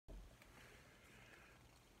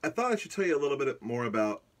I thought I should tell you a little bit more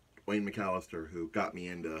about Wayne McAllister, who got me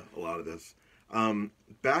into a lot of this.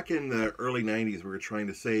 Back in the early 90s, we were trying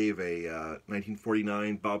to save a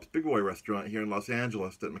 1949 Bob's Big Boy restaurant here in Los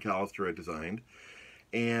Angeles that McAllister had designed.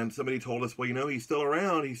 And somebody told us, well, you know, he's still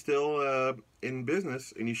around, he's still in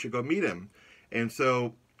business, and you should go meet him. And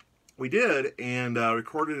so we did, and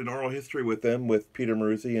recorded an oral history with them, with Peter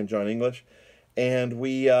Maruzzi and John English. And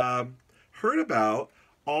we heard about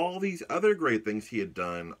all these other great things he had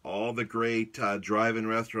done, all the great drive-in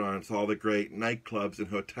restaurants, all the great nightclubs and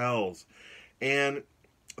hotels, and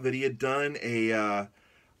that he had done the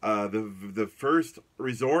first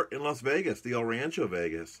resort in Las Vegas, the El Rancho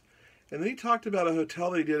Vegas. And then he talked about a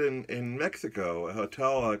hotel that he did in Mexico,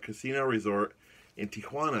 a casino resort in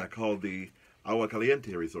Tijuana called the Agua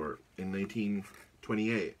Caliente Resort in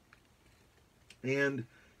 1928. And,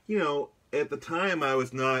 you know, at the time I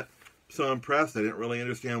was not so impressed. I didn't really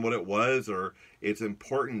understand what it was or its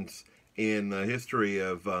importance in the history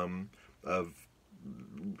of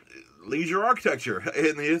leisure architecture,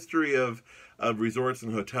 in the history of resorts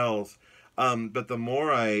and hotels. But the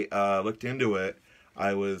more I looked into it,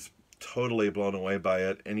 I was totally blown away by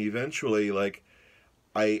it. And eventually, like,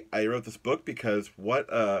 I wrote this book because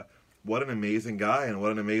what an amazing guy and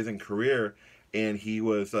what an amazing career. And he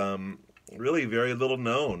was really very little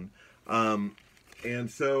known.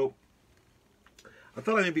 And so I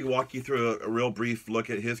thought I'd maybe walk you through a real brief look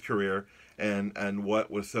at his career and what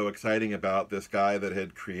was so exciting about this guy that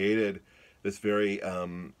had created this very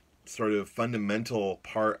sort of fundamental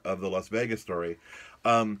part of the Las Vegas story.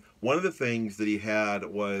 One of the things that he had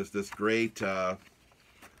was this great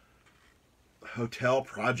hotel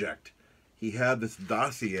project. He had this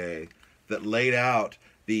dossier that laid out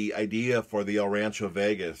the idea for the El Rancho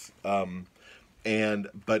Vegas, but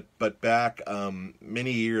back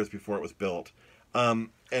many years before it was built.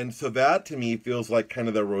 And so that to me feels like kind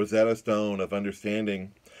of the Rosetta Stone of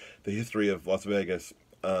understanding the history of Las Vegas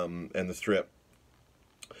and the Strip.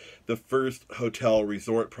 The first hotel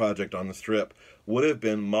resort project on the Strip would have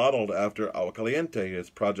been modeled after Agua Caliente, his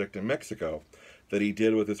project in Mexico, that he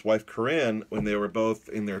did with his wife Corinne when they were both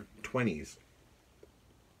in their 20s.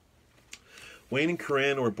 Wayne and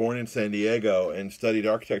Corinne were born in San Diego and studied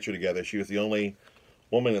architecture together. She was the only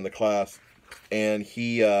woman in the class. And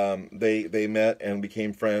they met and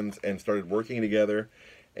became friends and started working together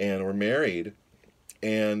and were married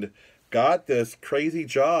and got this crazy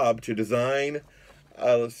job to design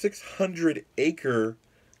a 600-acre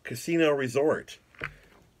casino resort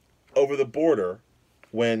over the border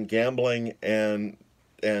when gambling and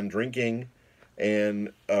drinking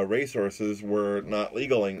and racehorses were not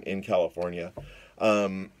legal in California.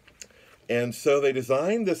 And so they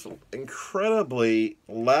designed this incredibly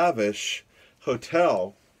lavish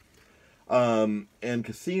hotel and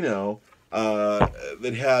casino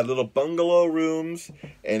that had little bungalow rooms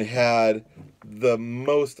and had the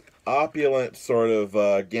most opulent sort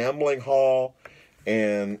of gambling hall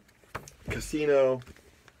and casino,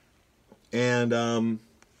 and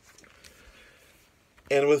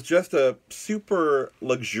it was just a super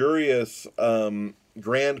luxurious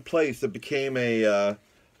grand place that became a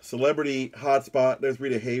celebrity hotspot. There's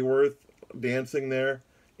Rita Hayworth dancing there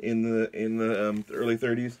in the early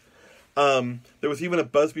 30s. There was even a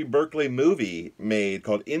Busby Berkeley movie made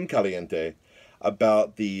called In Caliente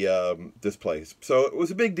about this place. So it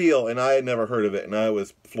was a big deal, and I had never heard of it, and I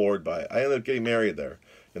was floored by it. I ended up getting married there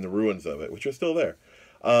in the ruins of it, which are still there.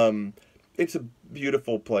 It's a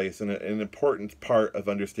beautiful place and an important part of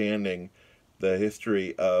understanding the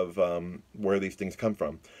history of where these things come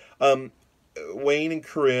from. Wayne and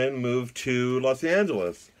Corinne moved to Los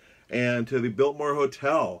Angeles and to the Biltmore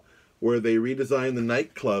Hotel, where they redesigned the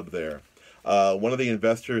nightclub there. One of the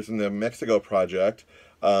investors in the Mexico project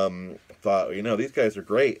thought, you know, these guys are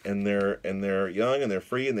great, and they're young and they're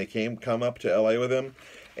free, and they come up to LA with him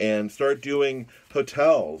and start doing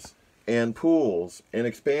hotels and pools and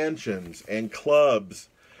expansions and clubs,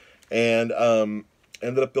 and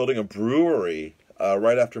ended up building a brewery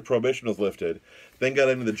right after Prohibition was lifted. Then got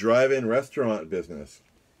into the drive-in restaurant business,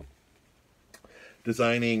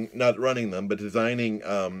 designing, not running them, but designing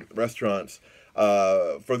restaurants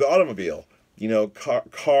for the automobile. You know,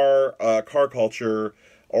 car culture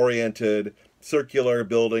oriented, circular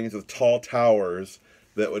buildings with tall towers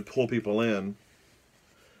that would pull people in,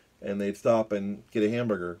 and they'd stop and get a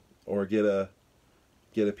hamburger or get a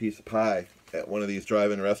piece of pie at one of these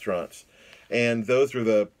drive-in restaurants. And those were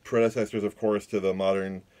the predecessors, of course, to the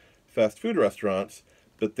modern fast food restaurants,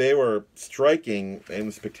 but they were striking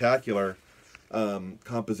and spectacular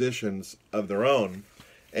compositions of their own.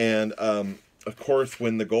 And of course,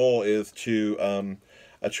 when the goal is to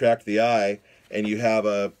attract the eye, and you have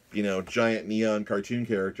a, you know, giant neon cartoon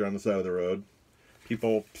character on the side of the road,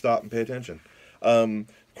 people stop and pay attention. Of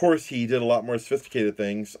course, he did a lot more sophisticated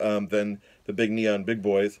things than the big neon big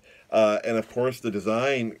boys. And of course, the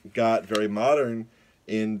design got very modern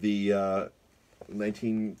in the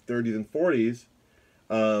 1930s and 40s.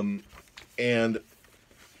 And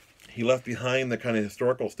he left behind the kind of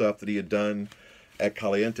historical stuff that he had done at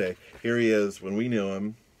Caliente. Here he is when we knew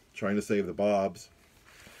him, trying to save the Bobs,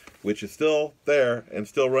 which is still there and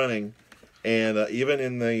still running. And even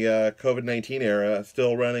in the COVID-19 era,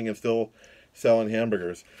 still running and still selling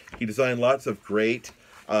hamburgers. He designed lots of great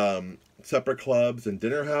supper clubs and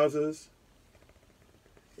dinner houses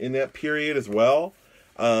in that period as well.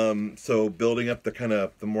 So building up the kind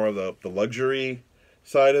of the more of the luxury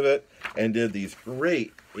side of it, and did these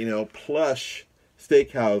great, you know, plush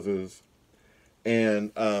steakhouses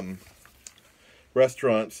and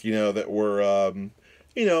restaurants, you know, that were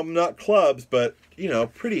you know, not clubs, but, you know,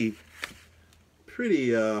 pretty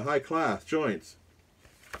high class joints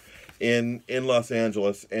in Los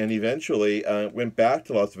Angeles, and eventually went back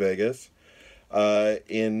to Las Vegas.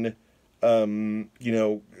 You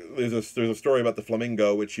know, there's a story about the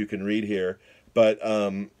Flamingo which you can read here, but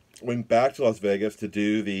went back to Las Vegas to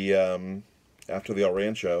do the after the El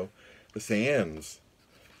Rancho, the Sands,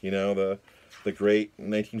 you know, the great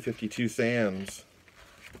 1952 Sands,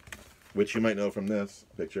 which you might know from this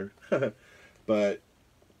picture, but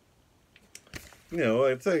you know,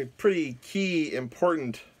 it's a pretty key,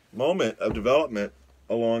 important moment of development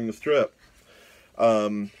along the Strip,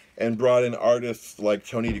 and brought in artists like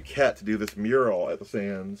Tony Duquette to do this mural at the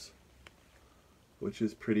Sands, which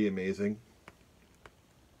is pretty amazing.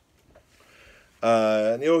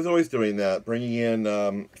 And he was always doing that, bringing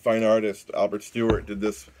in fine artists. Albert Stewart did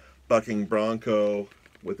this bucking bronco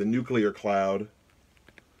with a nuclear cloud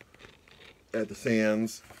at the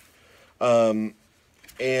Sands.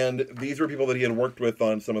 And these were people that he had worked with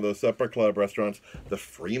on some of those supper club restaurants. The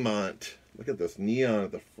Fremont. Look at this neon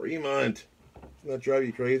at the Fremont. Doesn't that drive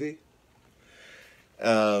you crazy?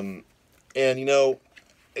 And, you know,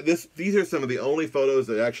 these are some of the only photos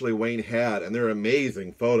that actually Wayne had, and they're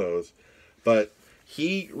amazing photos. But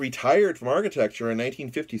he retired from architecture in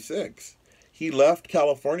 1956. He left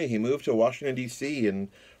California. He moved to Washington, D.C. and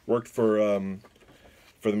worked for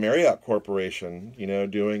the Marriott Corporation, you know,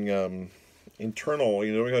 doing internal,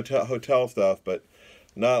 you know, doing hotel stuff, but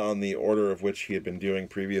not on the order of which he had been doing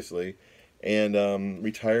previously. And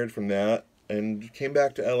retired from that and came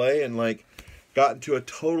back to L.A. and, like, got into a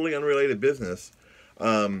totally unrelated business.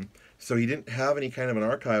 So he didn't have any kind of an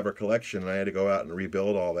archive or collection, and I had to go out and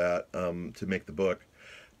rebuild all that to make the book.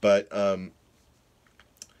 But I'm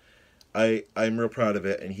real proud of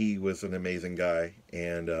it, and he was an amazing guy.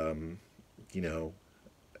 And, you know,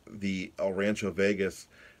 the El Rancho Vegas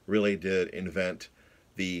really did invent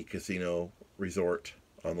the casino resort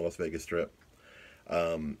on the Las Vegas Strip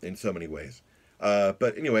in so many ways.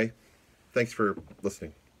 But anyway, thanks for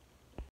listening.